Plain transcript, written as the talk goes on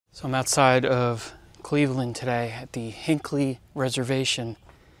So I'm outside of Cleveland today at the Hinckley Reservation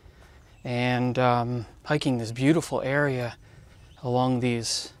and hiking this beautiful area along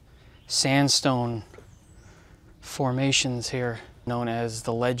these sandstone formations here known as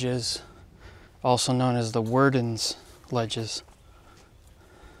the ledges, also known as the Worden's ledges.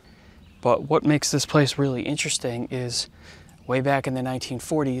 But what makes this place really interesting is way back in the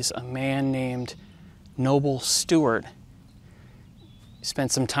 1940s, a man named Noble Stewart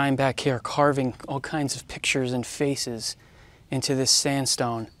spent some time back here carving all kinds of pictures and faces into this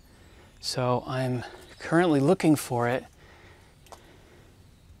sandstone. So I'm currently looking for it.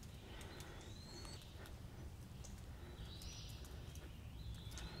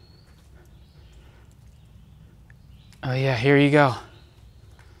 Oh yeah, here you go.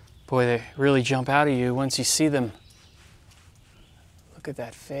 Boy, they really jump out at you once you see them. Look at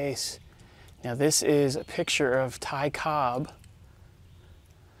that face. Now this is a picture of Ty Cobb.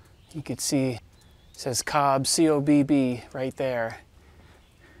 You can see it says Cobb, C-O-B-B, right there.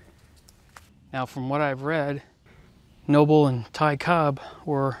 Now from what I've read, Noble and Ty Cobb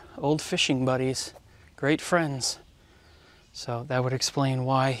were old fishing buddies, great friends. So that would explain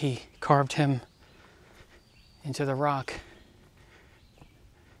why he carved him into the rock.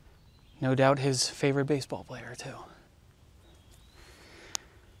 No doubt his favorite baseball player too.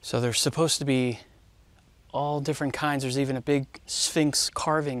 So there's supposed to be all different kinds. There's even a big Sphinx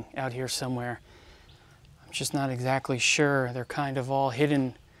carving out here somewhere. I'm just not exactly sure. They're kind of all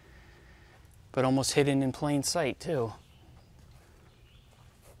hidden, but almost hidden in plain sight too.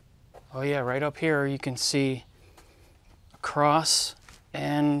 Oh yeah, right up here you can see a cross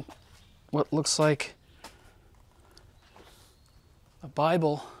and what looks like a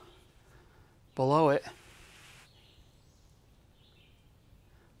Bible below it.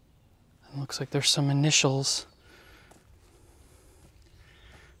 It looks like there's some initials.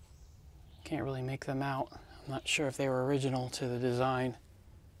 Can't really make them out. I'm not sure if they were original to the design.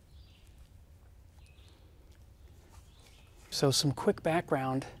 So some quick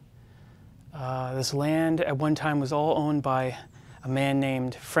background. This land at one time was all owned by a man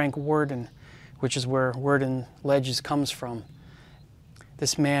named Frank Worden, which is where Worden Ledges comes from.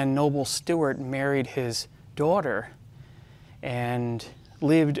 This man, Noble Stewart, married his daughter and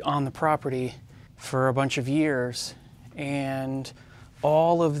lived on the property for a bunch of years, and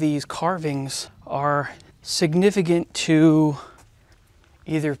all of these carvings are significant to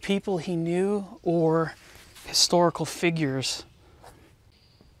either people he knew or historical figures.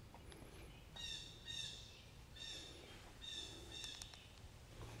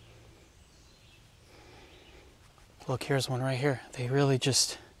 Look, here's one right here. They really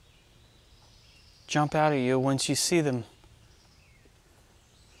just jump out at you once you see them.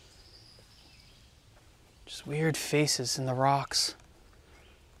 Just weird faces in the rocks.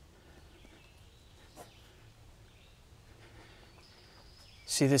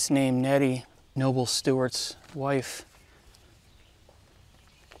 See this name, Nettie, Noble Stewart's wife.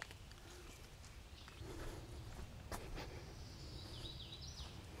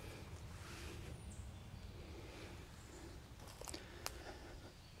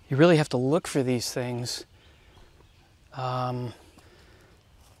 You really have to look for these things. But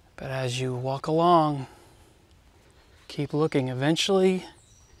as you walk along, keep looking. Eventually,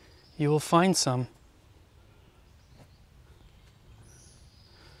 you will find some.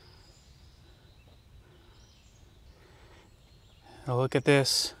 Now look at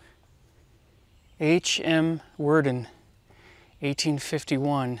this. H.M. Worden,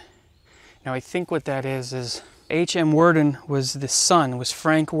 1851. Now I think what that is H.M. Worden was the son, was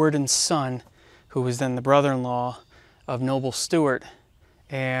Frank Worden's son, who was then the brother-in-law of Noble Stewart.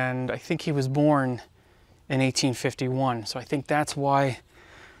 And I think he was born in 1851. So I think that's why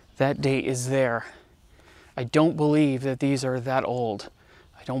that date is there. I don't believe that these are that old.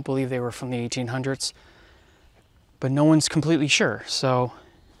 I don't believe they were from the 1800s, but no one's completely sure. So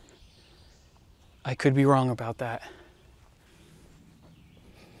I could be wrong about that.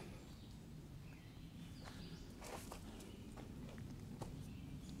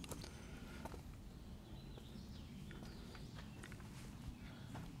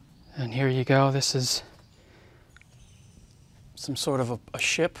 And here you go. This is some sort of a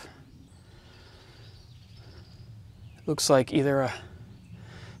ship. It looks like either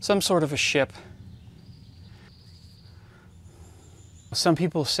some sort of a ship. Some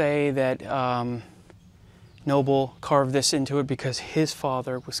people say that Noble carved this into it because his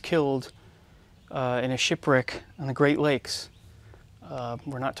father was killed in a shipwreck on the Great Lakes.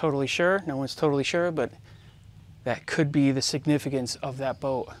 We're not totally sure. No one's totally sure, but that could be the significance of that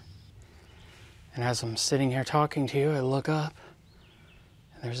boat. And as I'm sitting here talking to you, I look up,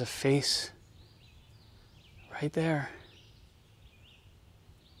 There's a face right there.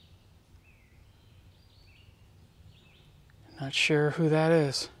 Not sure who that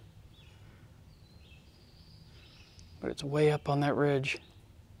is, but it's way up on that ridge.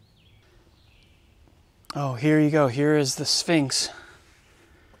 Oh, here you go. Here is the Sphinx.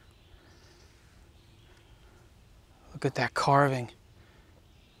 Look at that carving.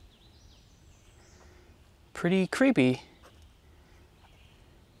 Pretty creepy.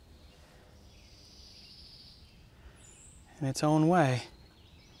 In its own way.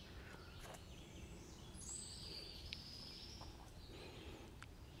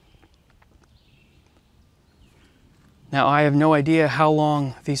 Now, I have no idea how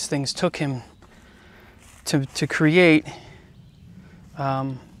long these things took him to create,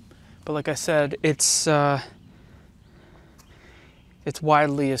 but like I said, it's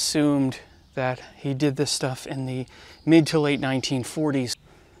widely assumed that he did this stuff in the mid to late 1940s.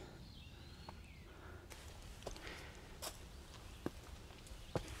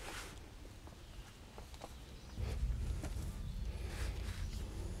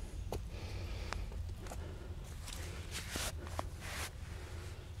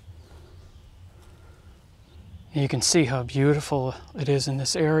 You can see how beautiful it is in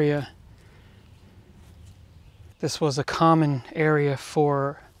this area. This was a common area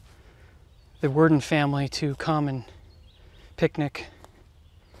for the Worden family to come and picnic.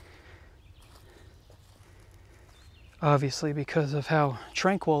 Obviously, because of how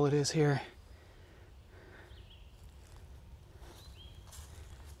tranquil it is here.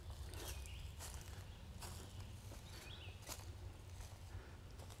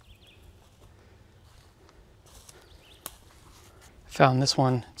 Found this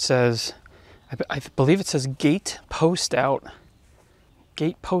one. It says, I believe it says Gate Post Out.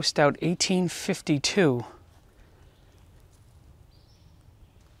 Gate Post Out 1852.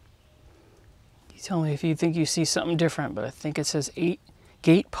 You tell me if you think you see something different, but I think it says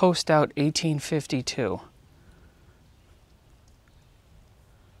Gate Post Out 1852.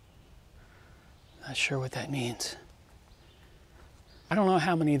 Not sure what that means. I don't know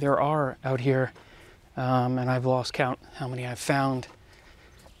how many there are out here. And I've lost count how many I've found.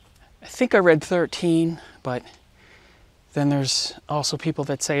 I think I read 13, but then there's also people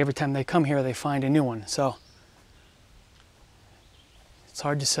that say every time they come here they find a new one, so it's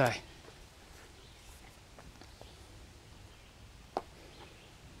hard to say.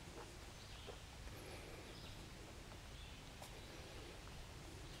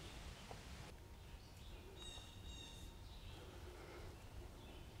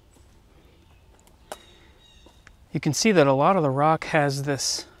 You can see that a lot of the rock has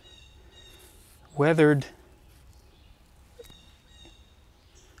this weathered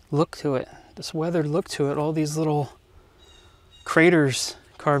look to it. This weathered look to it. All these little craters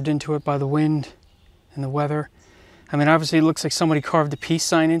carved into it by the wind and the weather. I mean, obviously it looks like somebody carved a peace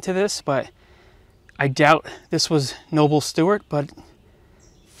sign into this, but I doubt this was Noble Stewart. But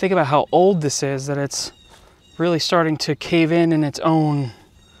think about how old this is, that it's really starting to cave in its own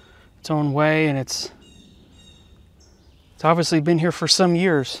way, and it's obviously been here for some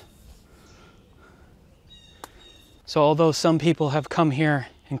years. So although some people have come here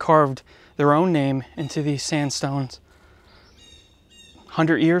and carved their own name into these sandstones,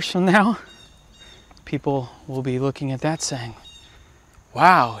 100 years from now, people will be looking at that saying,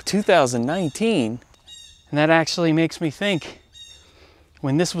 wow, 2019. And that actually makes me think,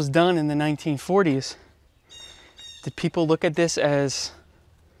 when this was done in the 1940s, did people look at this as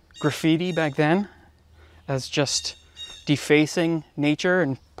graffiti back then? As just defacing nature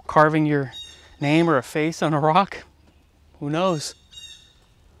and carving your name or a face on a rock? Who knows?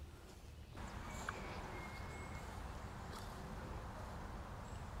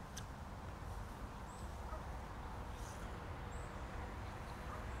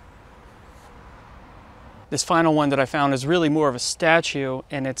 This final one that I found is really more of a statue,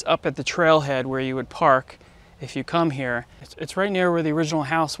 and it's up at the trailhead where you would park if you come here. It's right near where the original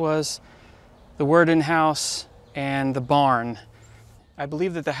house was, the Worden house, and the barn. I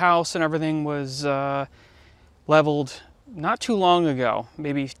believe that the house and everything was leveled not too long ago,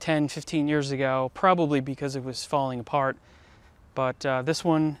 maybe 10, 15 years ago, probably because it was falling apart. But this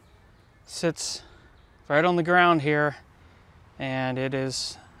one sits right on the ground here, and it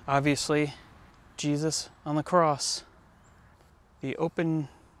is obviously Jesus on the cross. The open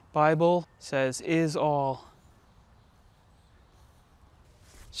Bible says, "Is all."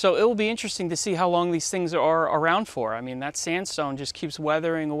 So it will be interesting to see how long these things are around for. I mean, that sandstone just keeps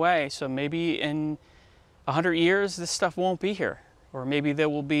weathering away. So maybe in 100 years, this stuff won't be here. Or maybe there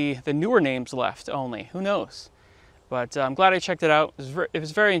will be the newer names left only. Who knows? But I'm glad I checked it out. It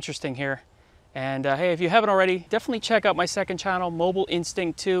was very interesting here. And hey, if you haven't already, definitely check out my second channel, Mobile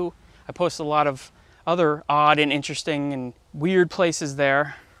Instinct 2. I post a lot of other odd and interesting and weird places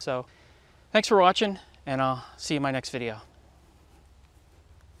there. So thanks for watching, and I'll see you in my next video.